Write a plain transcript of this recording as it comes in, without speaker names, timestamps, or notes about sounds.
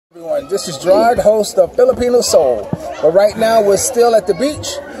Everyone, this is Gerard, host of Filipino Soul. But right now we're still at the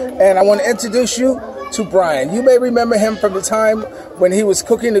beach, and I want to introduce you to Brian. You may remember him from the time when he was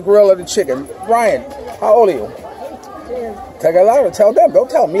cooking the grill of the chicken. Brian, how old are you? 12. Tagalog, tell them. Don't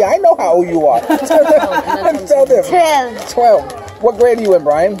tell me. I know how old you are. Tell them. 12. 12. What grade are you in,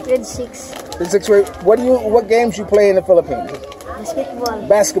 Brian? Grade 6. In 6th grade. What games you play in the Philippines? Basketball.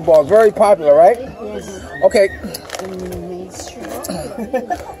 Basketball. Very popular, right? Yes. Okay.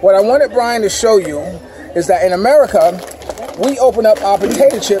 What I wanted Brian to show you is that in America, we open up our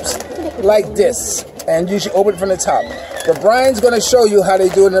potato chips like this, and you should open it from the top. But Brian's going to show you how they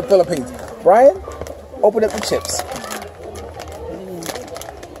do it in the Philippines. Brian, open up the chips.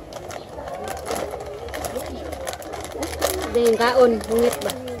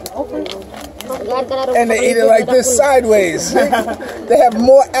 And they eat it like this sideways. They have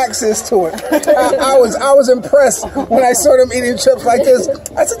more access to it. I was impressed when I saw them eating chips like this.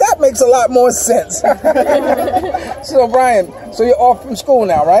 I said, that makes a lot more sense. So Brian, so you're off from school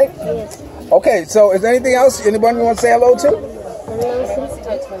now, right? Yes. Okay, so is there anything else anybody you want to say hello to?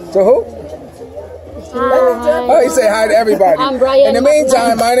 To who? Hi. Oh, you say hi to everybody. I'm Brian. In the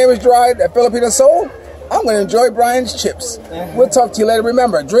meantime, my name is Gerard at Filipino Soul. I'm going to enjoy Brian's chips. We'll talk to you later.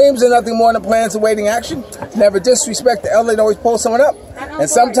 Remember, dreams are nothing more than plans awaiting action. Never disrespect the elderly and always pull someone up. And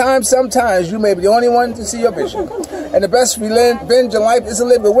sometimes you may be the only one to see your vision. And the best revenge in life is to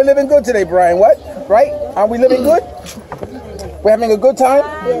live good. We're living good today, Brian. What? Right? Are we living good? We're having a good time?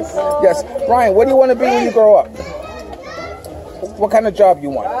 Yes. Yes. Brian, what do you want to be when you grow up? What kind of job you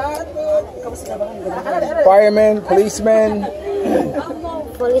want? Fireman, policeman?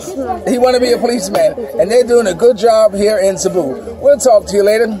 Policeman. He want to be a policeman, and they're doing a good job here in Cebu. We'll talk to you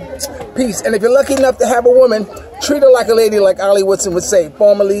later. Peace. And if you're lucky enough to have a woman, treat her like a lady, like Ollie Woodson would say,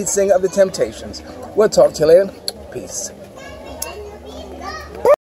 former lead singer of The Temptations. We'll talk to you later. Peace.